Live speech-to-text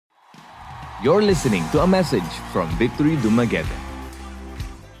You're listening to a message from Victory Dumaguete.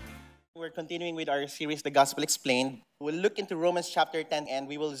 We're continuing with our series, The Gospel Explained. We'll look into Romans chapter 10 and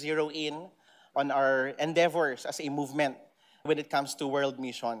we will zero in on our endeavors as a movement when it comes to world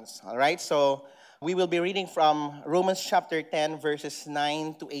missions. All right, so we will be reading from Romans chapter 10, verses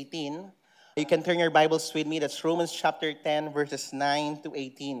 9 to 18. You can turn your Bibles with me. That's Romans chapter 10, verses 9 to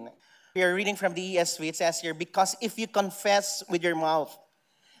 18. We are reading from the ESV. It says here, because if you confess with your mouth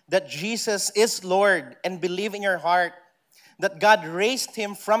that Jesus is Lord and believe in your heart that God raised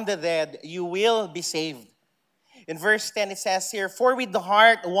him from the dead, you will be saved. In verse 10, it says here, for with the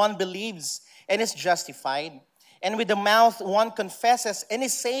heart one believes and is justified, and with the mouth one confesses and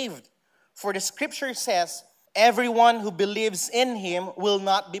is saved. For the scripture says, everyone who believes in him will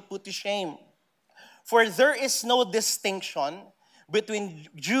not be put to shame. For there is no distinction between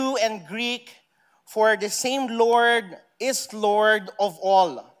Jew and Greek, for the same Lord is Lord of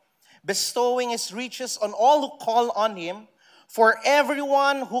all, bestowing his riches on all who call on him. For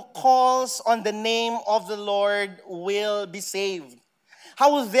everyone who calls on the name of the Lord will be saved.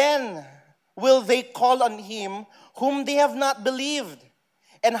 How then will they call on him whom they have not believed?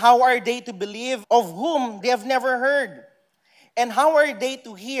 And how are they to believe of whom they have never heard? And how are they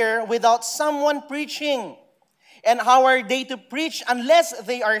to hear without someone preaching? And how are they to preach unless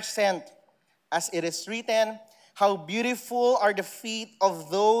they are sent? As it is written, how beautiful are the feet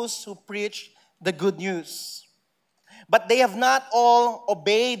of those who preach the good news. But they have not all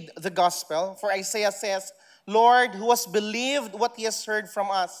obeyed the gospel. For Isaiah says, Lord, who has believed what he has heard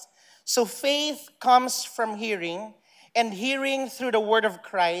from us? So faith comes from hearing, and hearing through the word of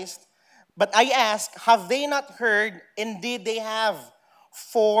Christ. But I ask, have they not heard? Indeed they have.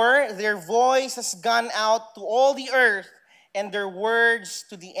 For their voice has gone out to all the earth, and their words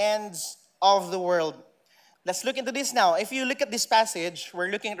to the ends of the world. Let's look into this now. If you look at this passage, we're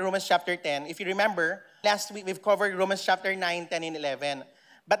looking at Romans chapter 10. If you remember, last week we've covered Romans chapter 9, 10, and 11.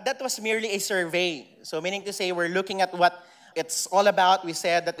 But that was merely a survey. So meaning to say, we're looking at what it's all about. We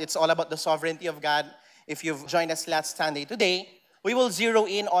said that it's all about the sovereignty of God. If you've joined us last Sunday, today, we will zero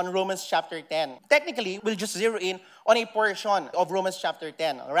in on Romans chapter 10. Technically, we'll just zero in on a portion of Romans chapter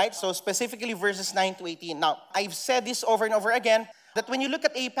 10. All right? So specifically verses 9 to 18. Now, I've said this over and over again, that when you look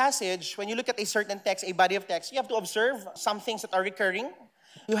at a passage, when you look at a certain text, a body of text, you have to observe some things that are recurring.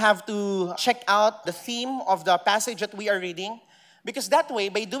 You have to check out the theme of the passage that we are reading. Because that way,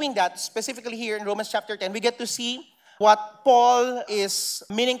 by doing that, specifically here in Romans chapter 10, we get to see what Paul is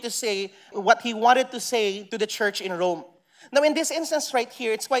meaning to say, what he wanted to say to the church in Rome. Now, in this instance right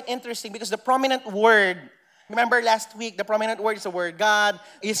here, it's quite interesting because the prominent word, remember last week, the prominent word is the word God,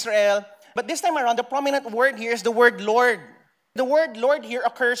 Israel. But this time around, the prominent word here is the word Lord. The word Lord here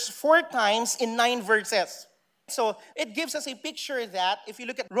occurs 4 times in 9 verses. So it gives us a picture that if you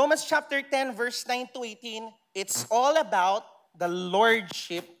look at Romans chapter 10, verse 9 to 18, it's all about the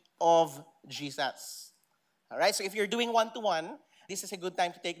lordship of Jesus. All right, so if you're doing one-to-one, this is a good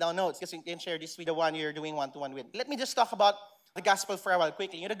time to take down notes because you can share this with the one you're doing one-to-one with. Let me just talk about the gospel for a while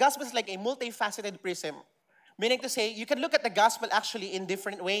quickly. The gospel is like a multifaceted prism, meaning to say you can look at the gospel actually in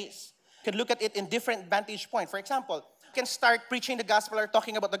different ways. You can look at it in different vantage points. For example, you can start preaching the gospel or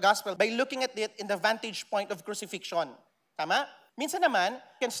talking about the gospel by looking at it in the vantage point of crucifixion. Tama? Minsan naman,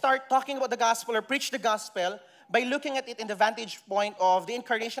 you can start talking about the gospel or preach the gospel by looking at it in the vantage point of the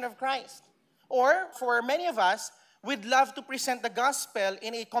incarnation of Christ. Or, for many of us, we'd love to present the gospel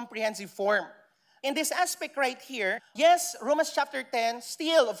in a comprehensive form. In this aspect right here, yes, Romans chapter 10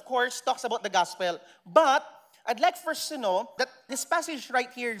 still, of course, talks about the gospel. But I'd like first to know that this passage right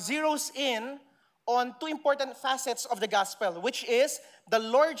here zeroes in on 2 important facets of the gospel, which is the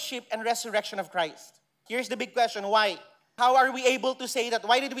lordship and resurrection of Christ. Here's the big question, why? How are we able to say that?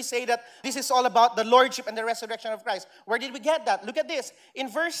 Why did we say that this is all about the lordship and the resurrection of Christ? Where did we get that? Look at this. In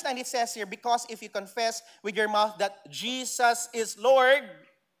verse 9 it says here, because if you confess with your mouth that Jesus is Lord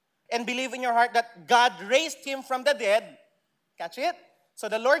and believe in your heart that God raised him from the dead, catch it? So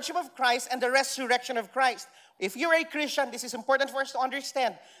the lordship of Christ and the resurrection of Christ. If you're a Christian, this is important for us to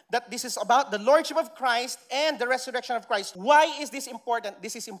understand that this is about the lordship of Christ and the resurrection of Christ. Why is this important?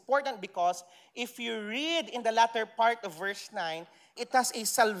 This is important because if you read in the latter part of verse 9, it has a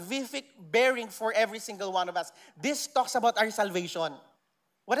salvific bearing for every single one of us. This talks about our salvation.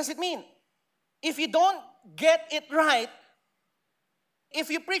 What does it mean? If you don't get it right,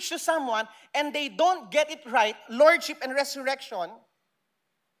 if you preach to someone and they don't get it right, lordship and resurrection,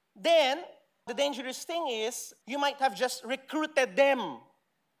 then the dangerous thing is you might have just recruited them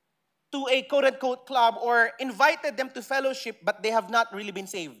to a quote-unquote club or invited them to fellowship, but they have not really been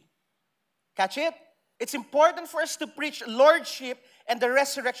saved. Catch it? It's important for us to preach lordship and the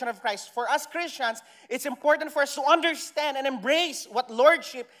resurrection of Christ. For us Christians, it's important for us to understand and embrace what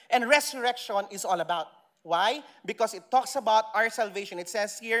lordship and resurrection is all about. Why? Because it talks about our salvation. It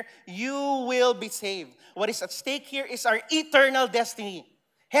says here, you will be saved. What is at stake here is our eternal destiny.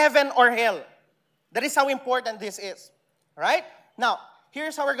 Heaven or hell. That is how important this is. All right? Now,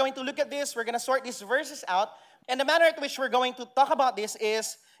 here's how we're going to look at this. We're going to sort these verses out. And the manner in which we're going to talk about this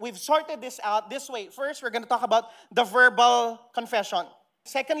is, we've sorted this out this way. First, we're going to talk about the verbal confession.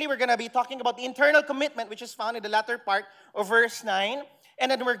 Secondly, we're going to be talking about the internal commitment, which is found in the latter part of verse 9.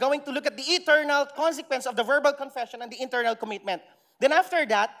 And then we're going to look at the eternal consequence of the verbal confession and the internal commitment. Then after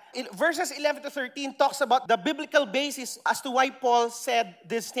that, verses 11 to 13 talks about the biblical basis as to why Paul said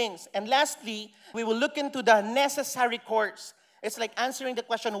these things. And lastly, we will look into the necessary course. It's like answering the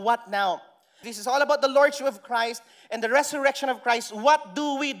question, what now? This is all about the lordship of Christ and the resurrection of Christ. What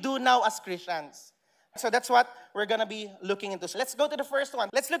do we do now as Christians? So that's what we're going to be looking into. So let's go to the first one.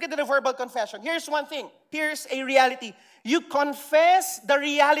 Let's look into the verbal confession. Here's one thing. Here's a reality. You confess the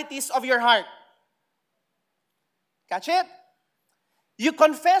realities of your heart. Catch it? You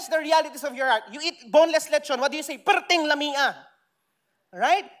confess the realities of your heart. You eat boneless lechon. What do you say? Perting lamia.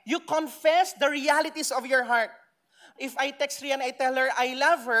 Right? You confess the realities of your heart. If I text Rian, I tell her I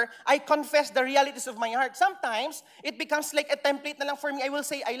love her, I confess the realities of my heart. Sometimes, it becomes like a template na lang for me. I will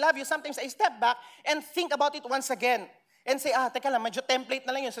say, I love you. Sometimes, I step back and think about it once again. And say, teka lang, medyo template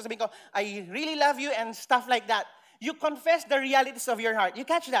na lang yun. So sabihin ko, I really love you and stuff like that. You confess the realities of your heart. You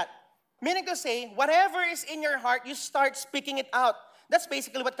catch that? Meaning to say, whatever is in your heart, you start speaking it out. That's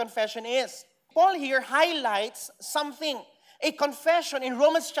basically what confession is. Paul here highlights something. A confession in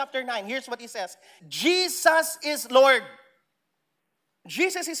Romans chapter 9. Here's what he says. Jesus is Lord.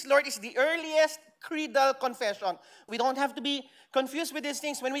 Jesus is Lord is the earliest creedal confession. We don't have to be confused with these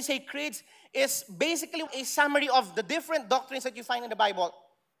things. When we say creeds, it's basically a summary of the different doctrines that you find in the Bible.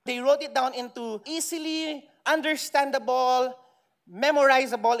 They wrote it down into easily understandable,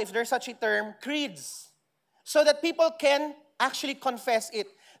 memorizable, if there's such a term, creeds. So that people can actually confess it.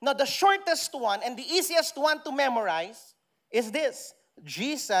 Now, the shortest one and the easiest one to memorize is this.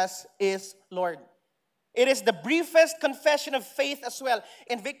 Jesus is Lord. It is the briefest confession of faith as well.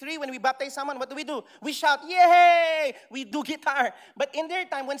 In Victory, when we baptize someone, what do? We shout, yay! We do guitar. But in their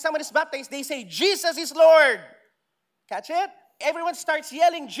time, when someone is baptized, they say, Jesus is Lord. Catch it? Everyone starts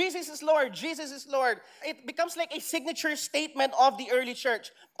yelling, Jesus is Lord, Jesus is Lord. It becomes like a signature statement of the early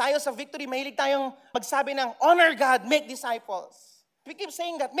church. Tayo sa Victory, mahilig tayong magsabi ng, honor God, make disciples. We keep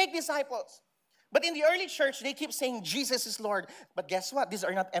saying that, make disciples. But in the early church, they keep saying, Jesus is Lord. But guess what? These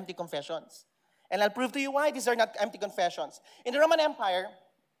are not empty confessions. And I'll prove to you why these are not empty confessions. In the Roman Empire,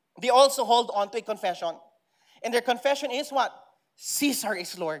 they also hold on to a confession. And their confession is what? Caesar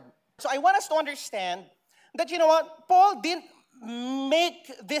is Lord. So I want us to understand that, you know what? Paul didn't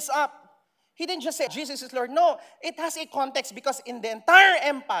make this up. He didn't just say, Jesus is Lord. No, it has a context because in the entire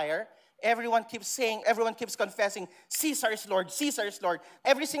empire, everyone keeps confessing, Caesar is Lord, Caesar is Lord.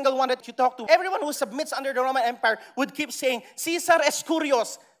 Every single one that you talk to, everyone who submits under the Roman Empire would keep saying, Caesar es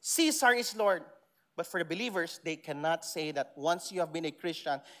Kyrios, Caesar is Lord. But for the believers, they cannot say that. Once you have been a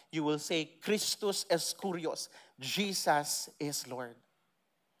Christian, you will say, Christus es Kyrios, Jesus is Lord.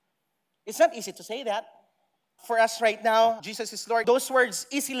 It's not easy to say that. For us right now, Jesus is Lord. Those words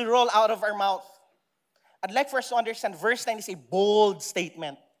easily roll out of our mouth. I'd like for us to understand, verse 9 is a bold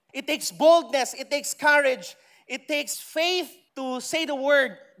statement. It takes boldness, it takes courage, it takes faith to say the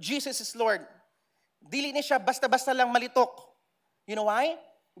word, Jesus is Lord. Dili ni siya basta-basta lang malitok. You know why?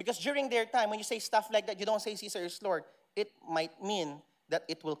 Because during their time, when you say stuff like that, you don't say Caesar is Lord, it might mean that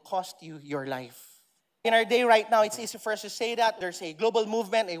it will cost you your life. In our day right now, it's easy for us to say that. There's a global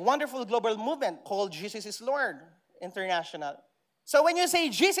movement, a wonderful global movement called Jesus is Lord International. So when you say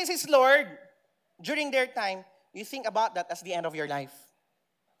Jesus is Lord, during their time, you think about that as the end of your life.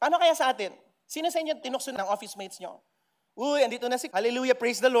 Paano kaya sa atin? Sino sa inyo tinukso ng office mates nyo? Uy, andito na si Hallelujah,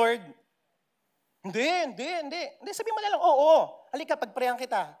 praise the Lord. Hindi. Sabi mo na lang, oo. Halika, pagprayan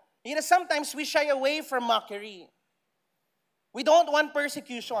kita. You know, sometimes we shy away from mockery. We don't want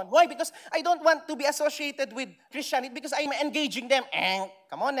persecution. Why? Because I don't want to be associated with Christianity because I'm engaging them.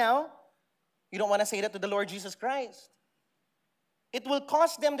 Come on now. You don't want to say that to the Lord Jesus Christ. It will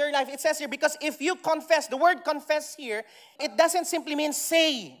cost them their life. It says here, because if you confess, the word confess here, it doesn't simply mean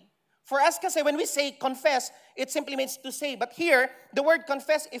say. For us kasi when we say confess, it simply means to say. But here, the word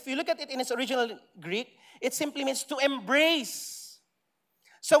confess, if you look at it in its original Greek, it simply means to embrace.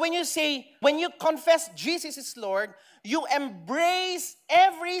 So when you confess Jesus is Lord, you embrace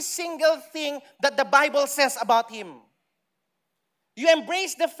every single thing that the Bible says about Him. You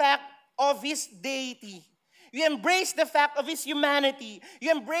embrace the fact of His deity. You embrace the fact of His humanity.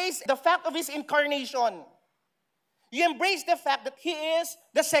 You embrace the fact of His incarnation. You embrace the fact that He is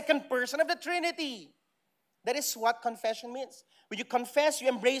the second person of the Trinity. That is what confession means. When you confess, you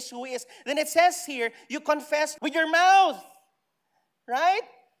embrace who He is. Then it says here, you confess with your mouth. Right?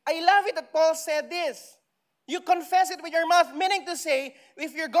 I love it that Paul said this. You confess it with your mouth, meaning to say,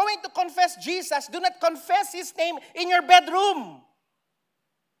 if you're going to confess Jesus, do not confess His name in your bedroom.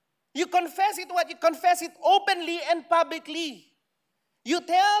 You confess it what? You confess it openly and publicly. You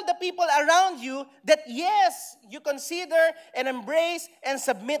tell the people around you that yes, you consider and embrace and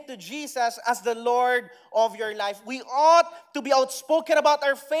submit to Jesus as the Lord of your life. We ought to be outspoken about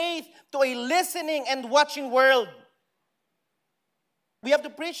our faith to a listening and watching world. We have to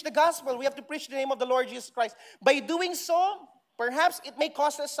preach the gospel. We have to preach the name of the Lord Jesus Christ. By doing so, perhaps it may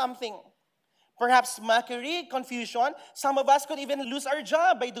cost us something. Perhaps mockery, confusion. Some of us could even lose our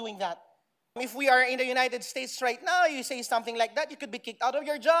job by doing that. If we are in the United States right now, you say something like that, you could be kicked out of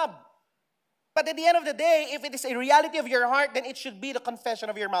your job. But at the end of the day, if it is a reality of your heart, then it should be the confession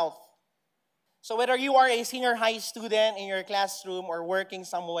of your mouth. So whether you are a senior high student in your classroom or working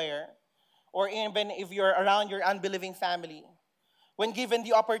somewhere, or even if you're around your unbelieving family, when given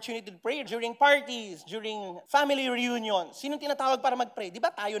the opportunity to pray during parties, during family reunions, sinong tinatawag para mag-pray? Di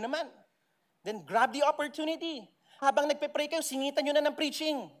ba tayo naman? Then grab the opportunity. Habang nagpe-pray kayo, singitan nyo na ng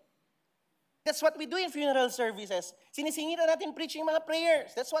preaching. That's what we do in funeral services. Sinisingitan natin preaching mga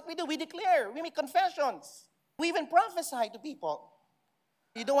prayers. That's what we do. We declare. We make confessions. We even prophesy to people.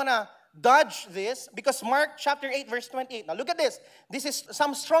 You don't want to dodge this because Mark chapter 8 verse 28. Now look at this. This is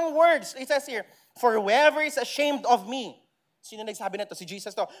some strong words. It says here, for whoever is ashamed of me. Sino nagsabi na to? Si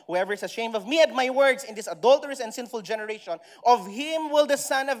Jesus to. Whoever is ashamed of me and my words in this adulterous and sinful generation, of him will the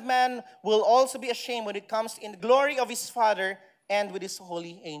Son of Man will also be ashamed when it comes in the glory of His Father and with His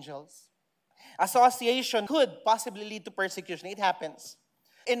holy angels. Association could possibly lead to persecution. It happens.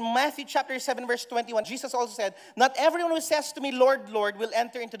 In Matthew chapter 7 verse 21, Jesus also said, not everyone who says to me, Lord, Lord, will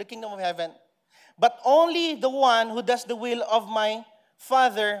enter into the kingdom of heaven, but only the one who does the will of my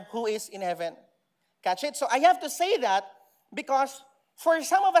Father who is in heaven. Catch it? So I have to say that because for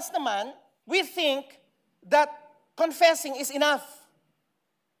some of us naman, we think that confessing is enough.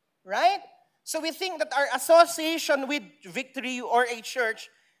 Right? So we think that our association with Victory or a church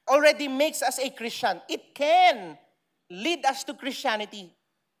already makes us a Christian. It can lead us to Christianity.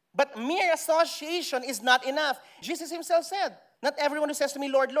 But mere association is not enough. Jesus Himself said, not everyone who says to me,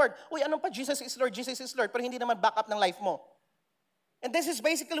 Lord, Lord, uy, anong pa, Jesus is Lord, pero hindi naman back up ng life mo. And this is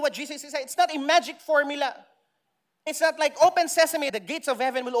basically what Jesus is saying. It's not a magic formula. It's not like open sesame, the gates of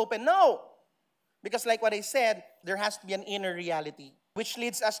heaven will open. No. Because like what I said, there has to be an inner reality. Which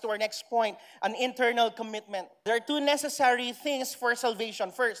leads us to our next point, an internal commitment. There are two necessary things for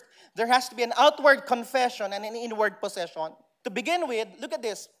salvation. First, there has to be an outward confession and an inward possession. To begin with, look at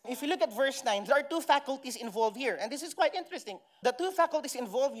this. If you look at verse 9, there are two faculties involved here. And this is quite interesting. The two faculties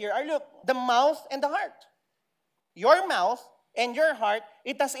involved here are, look, the mouth and the heart. Your mouth and your heart,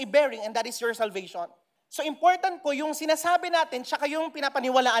 it has a bearing, and that is your salvation. So important po yung sinasabi natin, tsaka yung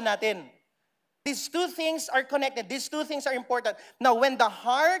pinapaniwalaan natin. These two things are connected. These two things are important. Now, when the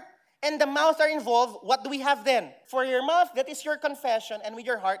heart and the mouth are involved, what do we have then? For your mouth, that is your confession, and with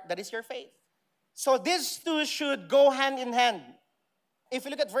your heart, that is your faith. So these two should go hand in hand. If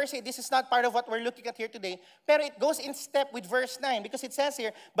you look at verse 8, this is not part of what we're looking at here today, pero it goes in step with verse 9 because it says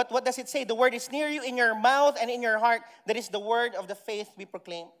here, but what does it say? The word is near you in your mouth and in your heart. That is the word of the faith we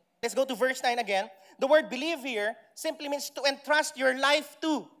proclaim. Let's go to verse 9 again. The word believe here simply means to entrust your life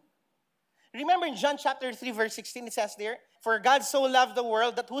to. Remember in John chapter 3 verse 16, it says there, for God so loved the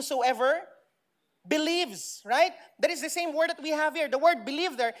world that whosoever believes, right? That is the same word that we have here. The word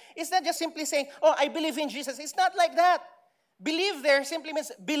believe there is not just simply saying, oh, I believe in Jesus. It's not like that. Believe there simply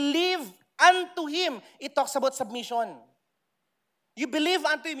means believe unto Him. It talks about submission. You believe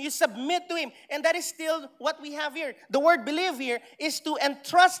unto Him. You submit to Him. And that is still what we have here. The word believe here is to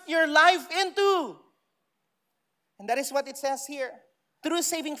entrust your life into. And that is what it says here. True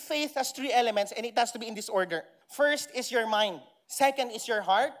saving faith has three elements, and it has to be in this order. First is your mind. Second is your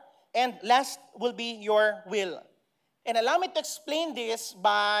heart. And last will be your will. And allow me to explain this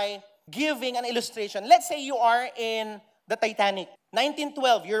by giving an illustration. Let's say you are in the Titanic.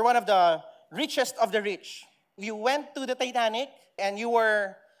 1912, you're one of the richest of the rich. You went to the Titanic and you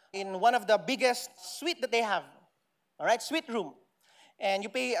were in one of the biggest suite that they have. All right, suite room. And you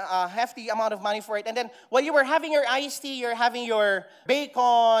pay a hefty amount of money for it. And then while you were having your iced tea, you're having your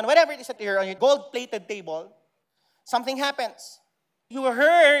bacon, whatever it is that you're on your gold-plated table, something happens. You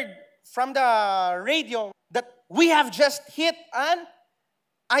heard from the radio that we have just hit an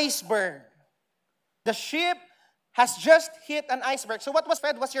iceberg. The ship has just hit an iceberg. So what was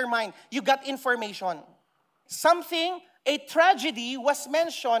fed was your mind. You got information. Something, a tragedy was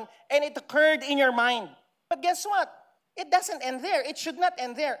mentioned and it occurred in your mind. But guess what? It doesn't end there. It should not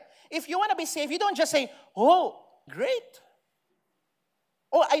end there. If you want to be saved, you don't just say, oh, great.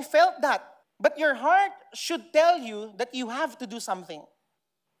 Oh, I felt that. But your heart should tell you that you have to do something.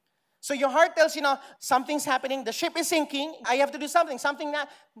 So your heart tells you now, something's happening, the ship is sinking, I have to do something. Something that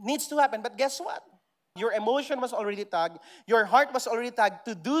needs to happen. But guess what? Your emotion was already tagged. Your heart was already tagged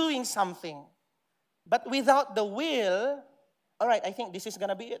to doing something. But without the will, all right, I think this is going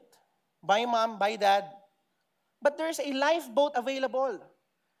to be it. Bye, mom, bye, dad. But there's a lifeboat available.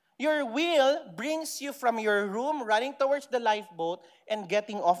 Your will brings you from your room, running towards the lifeboat, and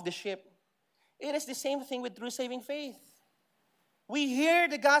getting off the ship. It is the same thing with true saving faith. We hear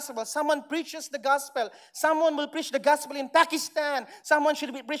the gospel. Someone preaches the gospel. Someone will preach the gospel in Pakistan. Someone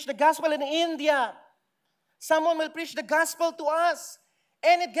should preach the gospel in India. Someone will preach the gospel to us.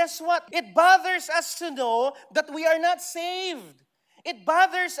 And guess what? It bothers us to know that we are not saved. It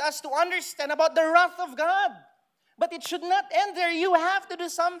bothers us to understand about the wrath of God. But it should not end there. You have to do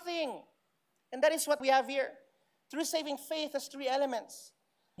something. And that is what we have here. True saving faith has three elements: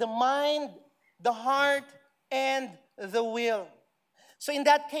 the mind, the heart, and the will. So in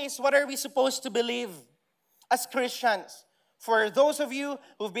that case, what are we supposed to believe as Christians? For those of you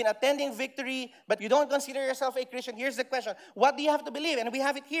who've been attending Victory, but you don't consider yourself a Christian, here's the question. What do you have to believe? And we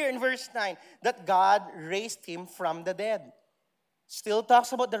have it here in verse 9, that God raised him from the dead. Still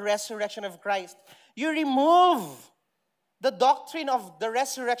talks about the resurrection of Christ. You remove the doctrine of the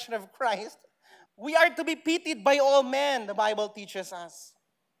resurrection of Christ, we are to be pitied by all men, the Bible teaches us.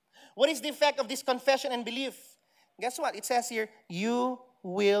 What is the effect of this confession and belief? Guess what? It says here, you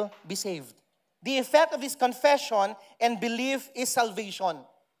will be saved. The effect of this confession and belief is salvation.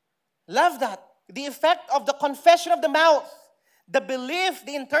 Love that. The effect of the confession of the mouth, the belief,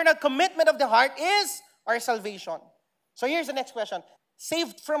 the internal commitment of the heart is our salvation. So here's the next question.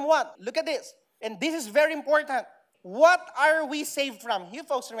 Saved from what? Look at this. And this is very important. What are we saved from? You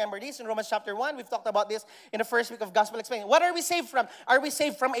folks remember this in Romans chapter 1. We've talked about this in the first week of Gospel Explained. What are we saved from? Are we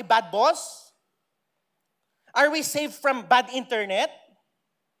saved from a bad boss? Are we saved from bad internet?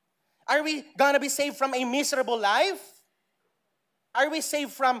 Are we going to be saved from a miserable life? Are we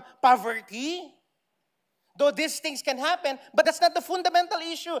saved from poverty? Though these things can happen, but that's not the fundamental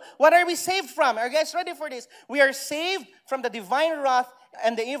issue. What are we saved from? Are you guys ready for this? We are saved from the divine wrath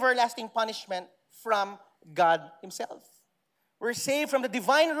and the everlasting punishment from God himself. We're saved from the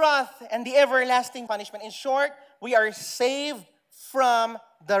divine wrath and the everlasting punishment. In short, we are saved from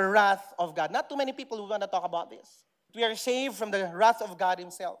the wrath of God. Not too many people who want to talk about this. We are saved from the wrath of God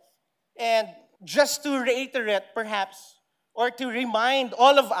himself. And just to reiterate, perhaps, or to remind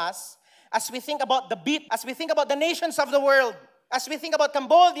all of us, as we think about the beat, as we think about the nations of the world, as we think about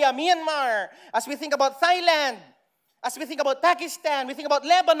Cambodia, Myanmar, as we think about Thailand, as we think about Pakistan, we think about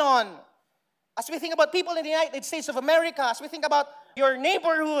Lebanon, as we think about people in the United States of America, as we think about your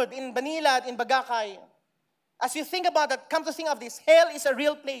neighborhood in Banilad, in Bagakay, as you think about that, come to think of this, hell is a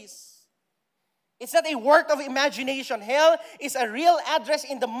real place. It's not a work of imagination. Hell is a real address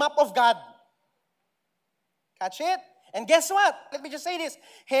in the map of God. Catch it? And guess what? Let me just say this.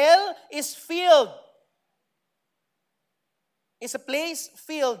 Hell is filled. It's a place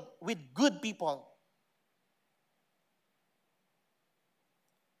filled with good people,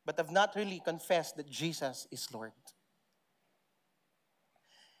 but have not really confessed that Jesus is Lord.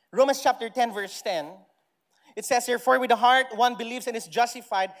 Romans chapter 10, verse 10. It says here, for with the heart one believes and is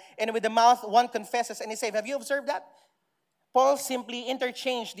justified, and with the mouth one confesses and is saved. Have you observed that? Paul simply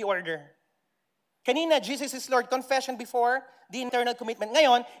interchanged the order. Kanina, Jesus is Lord, confession before the internal commitment.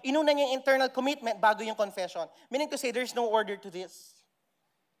 Ngayon, inuna niya yung internal commitment bago yung confession. Meaning to say, there's no order to this.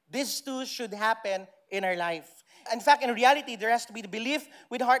 These two should happen in our life. In fact, in reality, there has to be the belief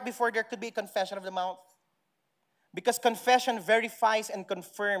with the heart before there could be a confession of the mouth. Because confession verifies and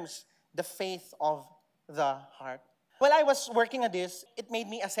confirms the faith of the heart. While I was working on this, it made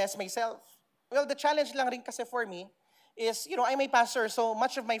me assess myself. Well, the challenge lang rin kasi for me is, I'm a pastor, so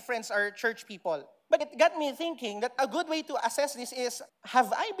much of my friends are church people. But it got me thinking that a good way to assess this is,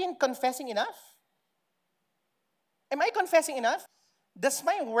 have I been confessing enough? Am I confessing enough? Does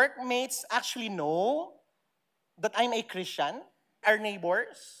my workmates actually know that I'm a Christian? Our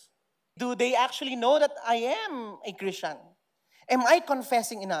neighbors? Do they actually know that I am a Christian? Am I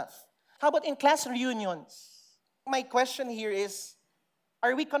confessing enough? How about in class reunions? My question here is,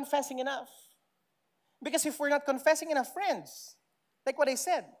 are we confessing enough? Because if we're not confessing enough, friends, like what I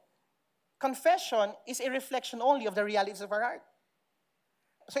said, confession is a reflection only of the realities of our heart.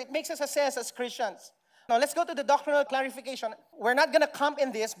 So it makes us assess as Christians, Now, let's go to the doctrinal clarification. We're not going to camp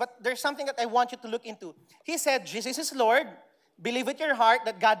in this, but there's something that I want you to look into. He said, Jesus is Lord. Believe with your heart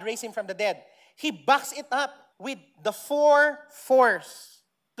that God raised him from the dead. He backs it up with the 4 fours.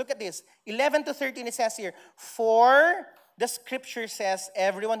 Look at this. 11 to 13, it says here, for the scripture says,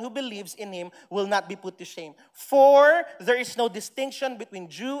 everyone who believes in him will not be put to shame. For there is no distinction between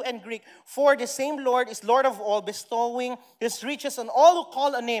Jew and Greek. For the same Lord is Lord of all, bestowing his riches on all who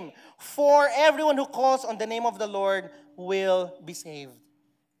call on him. For everyone who calls on the name of the Lord will be saved.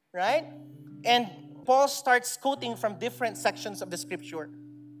 Right? And Paul starts quoting from different sections of the scripture.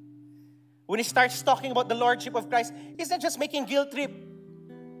 When he starts talking about the lordship of Christ, he's not just making guilt trip.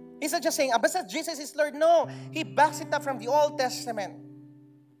 He's not just saying, but Jesus is Lord. No, he backs it up from the Old Testament.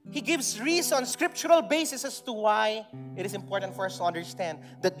 He gives reason, scriptural basis as to why it is important for us to understand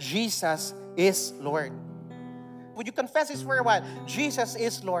that Jesus is Lord. Would you confess this for a while? Jesus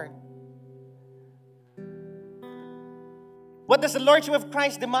is Lord. What does the lordship of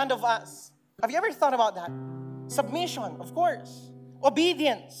Christ demand of us? Have you ever thought about that? Submission, of course.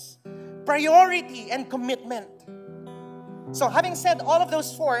 Obedience, priority, and commitment. So having said all of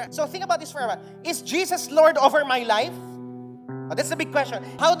those 4, so think about this for a while. Is Jesus Lord over my life? Oh, that's the big question.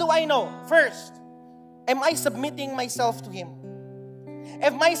 How do I know? First, am I submitting myself to him?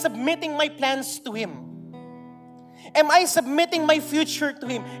 Am I submitting my plans to him? Am I submitting my future to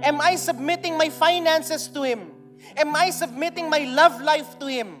him? Am I submitting my finances to him? Am I submitting my love life to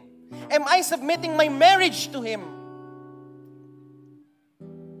him? Am I submitting my marriage to him?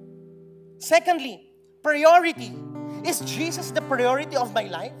 Secondly, priority. Is Jesus the priority of my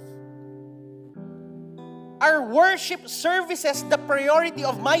life? Are worship services the priority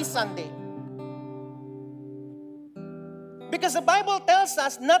of my Sunday? Because the Bible tells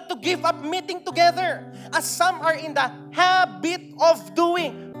us not to give up meeting together, as some are in the habit of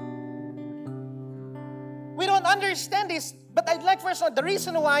doing. We don't understand this, but I'd like first to know the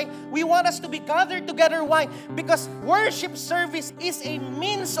reason why we want us to be gathered together. Why? Because worship service is a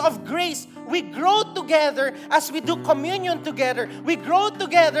means of grace. We grow together as we do communion together. We grow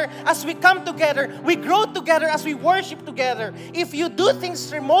together as we come together. We grow together as we worship together. If you do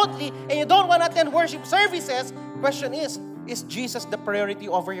things remotely and you don't want to attend worship services, question is Jesus the priority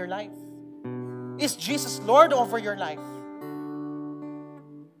over your life? Is Jesus Lord over your life?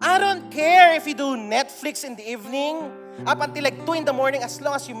 I don't care if you do Netflix in the evening, up until like 2 in the morning, as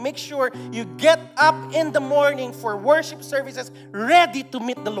long as you make sure you get up in the morning for worship services, ready to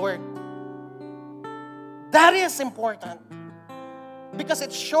meet the Lord. That is important because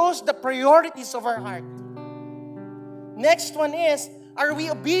it shows the priorities of our heart. Next one is, are we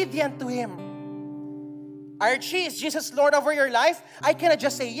obedient to him? Archie, is Jesus Lord over your life? I cannot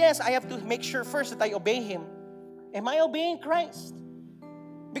just say yes. I have to make sure first that I obey him. Am I obeying Christ?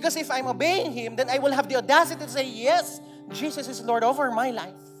 Because if I'm obeying him, then I will have the audacity to say, yes, Jesus is Lord over my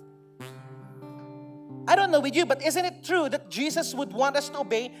life. I don't know with you, but isn't it true that Jesus would want us to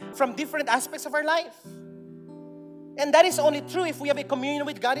obey from different aspects of our life? And that is only true if we have a communion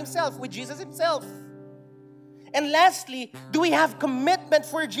with God himself, with Jesus himself. And lastly, do we have commitment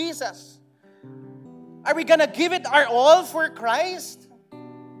for Jesus? Are we going to give it our all for Christ?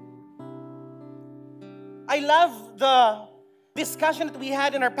 I love the discussion that we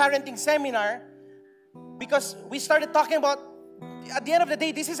had in our parenting seminar, because we started talking about, at the end of the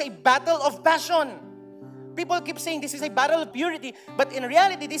day, this is a battle of passion. People keep saying this is a battle of purity, but in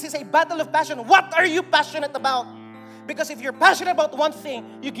reality, this is a battle of passion. What are you passionate about? Because if you're passionate about one thing,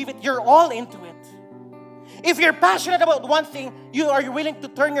 you give it your all into it. If you're passionate about one thing, you are willing to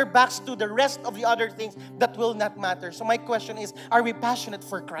turn your backs to the rest of the other things that will not matter. So my question is, are we passionate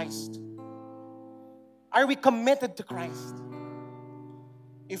for Christ? Are we committed to Christ?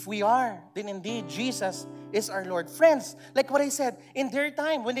 If we are, then indeed Jesus is our Lord. Friends, like what I said, in their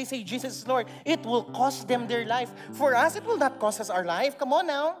time, when they say Jesus is Lord, it will cost them their life. For us, it will not cost us our life. Come on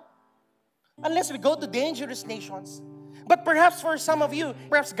now. Unless we go to dangerous nations. But perhaps for some of you,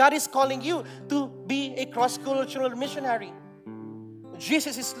 perhaps God is calling you to be a cross-cultural missionary.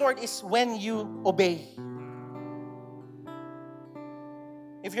 Jesus is Lord is when you obey.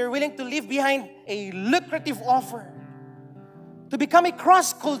 If you're willing to leave behind a lucrative offer, to become a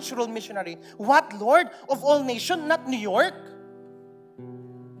cross-cultural missionary. What, Lord? Of all nations, not New York?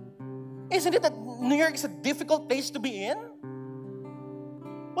 Isn't it that New York is a difficult place to be in?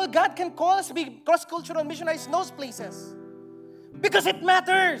 Well, God can call us to be cross-cultural missionaries in those places. Because it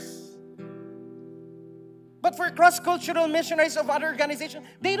matters. But for cross-cultural missionaries of other organizations,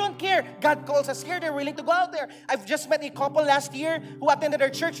 they don't care. God calls us here. They're willing to go out there. I've just met a couple last year who attended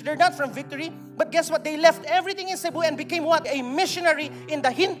our church. They're not from Victory. But guess what? They left everything in Cebu and became what? A missionary in the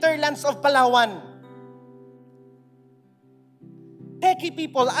hinterlands of Palawan. techie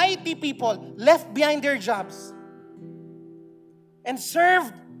people, IT people left behind their jobs and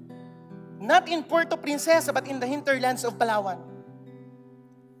served not in Puerto Princesa but in the hinterlands of Palawan.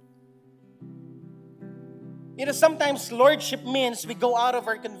 You know, sometimes lordship means we go out of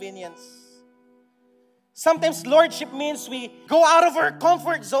our convenience. Sometimes lordship means we go out of our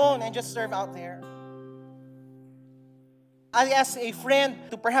comfort zone and just serve out there. I asked a friend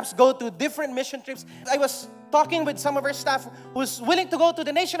to perhaps go to different mission trips. I was talking with some of our staff who's willing to go to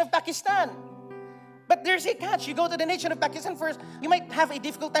the nation of Pakistan. But there's a catch. You go to the nation of Pakistan first, you might have a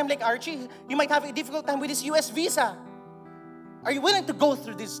difficult time like Archie. You might have a difficult time with his US visa. Are you willing to go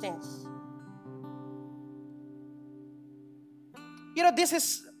through these things? You know, this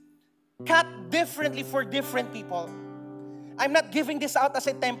is cut differently for different people. I'm not giving this out as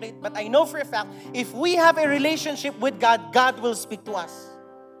a template, but I know for a fact, if we have a relationship with God, God will speak to us.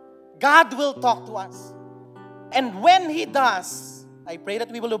 God will talk to us. And when He does, I pray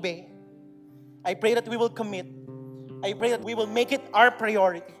that we will obey. I pray that we will commit. I pray that we will make it our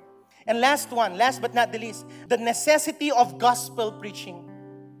priority. And last but not the least, the necessity of gospel preaching.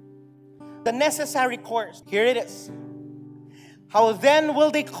 The necessary course. Here it is. How then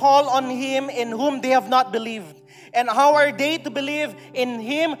will they call on Him in whom they have not believed? And how are they to believe in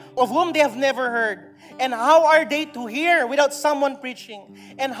Him of whom they have never heard? And how are they to hear without someone preaching?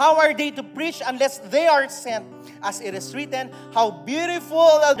 And how are they to preach unless they are sent? As it is written, how beautiful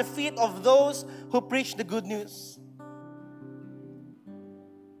are the feet of those who preach the good news.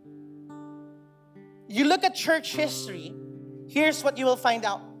 You look at church history, here's what you will find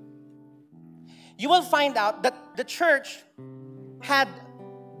out. You will find out that the church had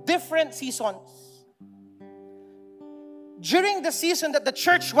different seasons. During the season that the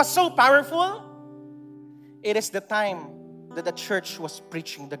church was so powerful, it is the time that the church was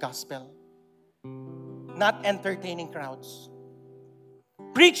preaching the gospel, not entertaining crowds.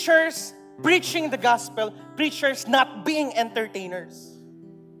 Preachers preaching the gospel, preachers not being entertainers.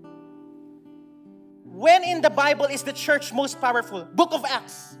 When in the Bible is the church most powerful? Book of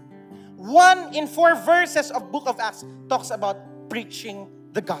Acts. 1 in 4 verses of Book of Acts talks about preaching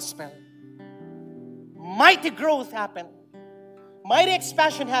the gospel. Mighty growth happened. Mighty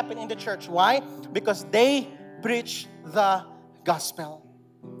expansion happened in the church. Why? Because they preach the gospel.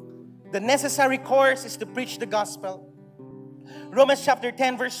 The necessary course is to preach the gospel. Romans chapter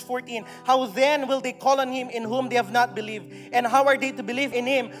 10 verse 14. How then will they call on Him in whom they have not believed? And how are they to believe in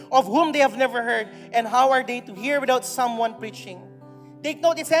Him of whom they have never heard? And how are they to hear without someone preaching? Take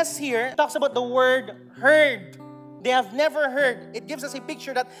note, it says here, it talks about the word heard. They have never heard. It gives us a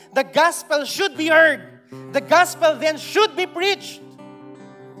picture that the gospel should be heard. The gospel then should be preached.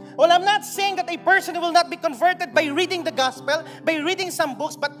 Well, I'm not saying that a person will not be converted by reading the gospel, by reading some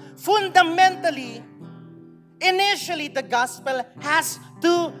books, but fundamentally, initially, the gospel has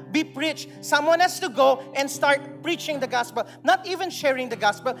to be preached. Someone has to go and start preaching the gospel. Not even sharing the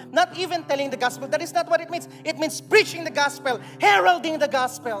gospel, not even telling the gospel. That is not what it means. It means preaching the gospel, heralding the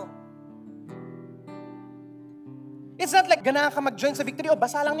gospel. It's not like ganahan ka mag-join sa Victory o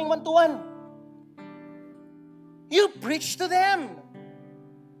basa lang ng 1-to-1. You preach to them.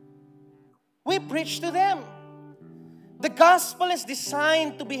 We preach to them. The gospel is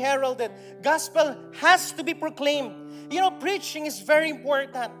designed to be heralded. Gospel has to be proclaimed. You know, preaching is very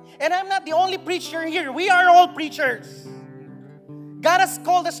important. And I'm not the only preacher here. We are all preachers. God has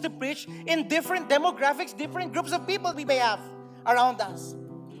called us to preach in different demographics, different groups of people we may have around us.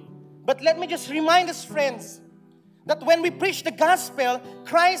 But let me just remind us, friends, that when we preach the gospel,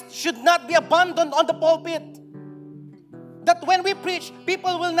 Christ should not be abandoned on the pulpit. That when we preach,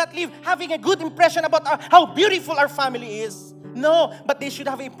 people will not leave having a good impression about how beautiful our family is. No, but they should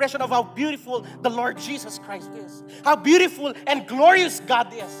have an impression of how beautiful the Lord Jesus Christ is. How beautiful and glorious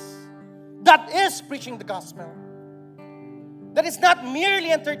God is. That is preaching the gospel. That is not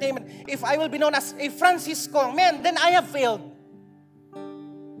merely entertainment. If I will be known as a Francisco, man, then I have failed.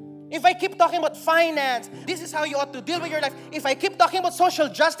 If I keep talking about finance, this is how you ought to deal with your life. If I keep talking about social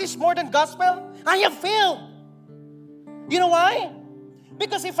justice more than gospel, I have failed. You know why?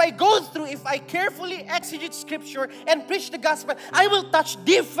 Because if I carefully exegete scripture and preach the gospel, I will touch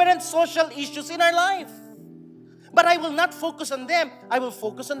different social issues in our life. But I will not focus on them. I will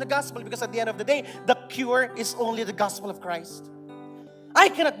focus on the gospel because at the end of the day, the cure is only the gospel of Christ. I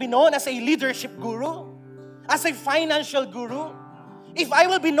cannot be known as a leadership guru, as a financial guru. If I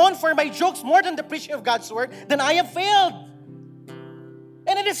will be known for my jokes more than the preaching of God's word, then I have failed.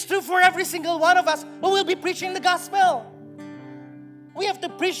 And it is true for every single one of us who will be preaching the gospel. We have to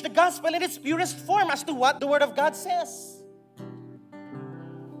preach the gospel in its purest form as to what the Word of God says.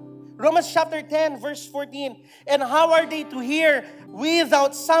 Romans chapter 10, verse 14. And how are they to hear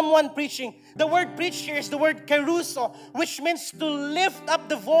without someone preaching? The word preach here is the word keruso, which means to lift up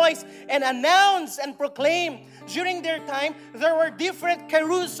the voice and announce and proclaim. During their time, there were different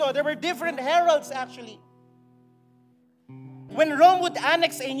keruso. There were different heralds actually. When Rome would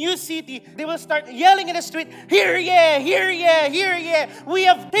annex a new city, they will start yelling in the street, "Hear ye, hear ye, hear ye. We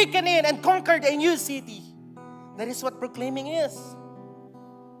have taken in and conquered a new city." That is what proclaiming is.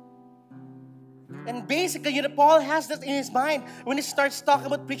 And basically, Paul has this in his mind when he starts talking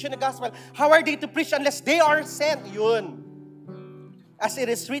about preaching the gospel. How are they to preach unless they are sent? Yun. As it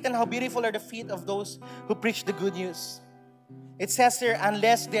is written, how beautiful are the feet of those who preach the good news. It says here,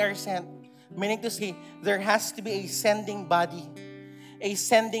 unless they are sent. Meaning to say, there has to be a sending body. A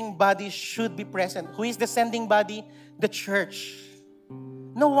sending body should be present. Who is the sending body? The church.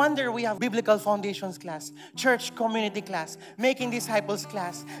 No wonder we have biblical foundations class, church community class, making disciples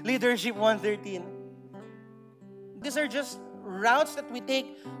class, leadership 113. These are just routes that we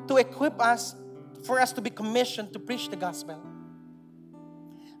take to equip us for us to be commissioned to preach the gospel.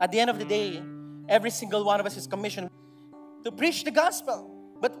 At the end of the day, every single one of us is commissioned to preach the gospel.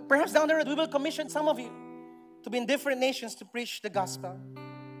 But perhaps down the road, we will commission some of you to be in different nations to preach the gospel.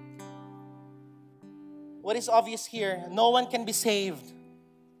 What is obvious here, no one can be saved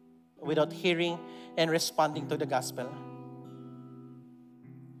without hearing and responding to the gospel.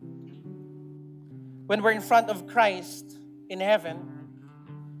 When we're in front of Christ in heaven,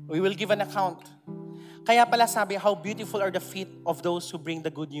 we will give an account. Kaya pala sabi, how beautiful are the feet of those who bring the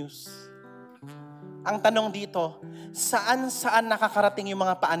good news. Ang tanong dito, saan nakakarating yung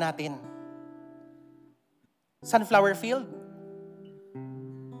mga paa natin? Sunflower Field?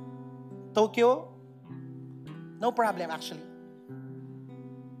 Tokyo? No problem actually.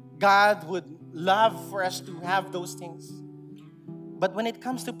 God would love for us to have those things. But when it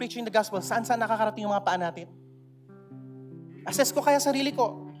comes to preaching the gospel, saan nakakarating yung mga paa natin? Assess ko kaya sarili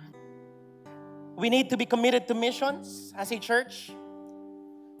ko. We need to be committed to missions as a church.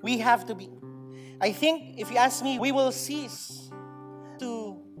 We have to be. I think, if you ask me, we will cease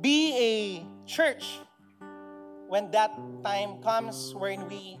to be a church when that time comes wherein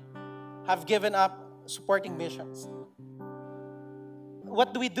we have given up supporting missions.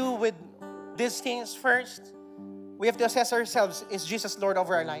 What do we do with these things first? We have to assess ourselves. Is Jesus Lord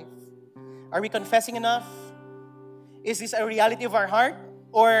over our life? Are we confessing enough? Is this a reality of our heart?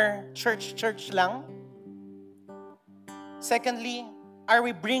 Or church lang? Secondly, are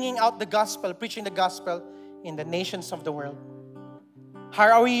we bringing out the gospel, preaching the gospel in the nations of the world?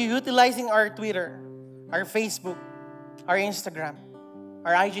 How are we utilizing our Twitter, our Facebook, our Instagram,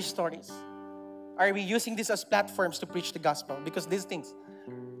 our IG stories? Are we using this as platforms to preach the gospel? Because these things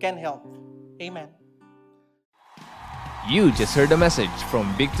can help. Amen. You just heard a message from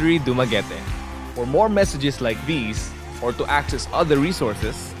Victory Dumaguete. For more messages like these, or to access other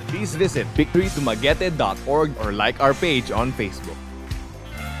resources, please visit victorydumaguete.org or like our page on Facebook.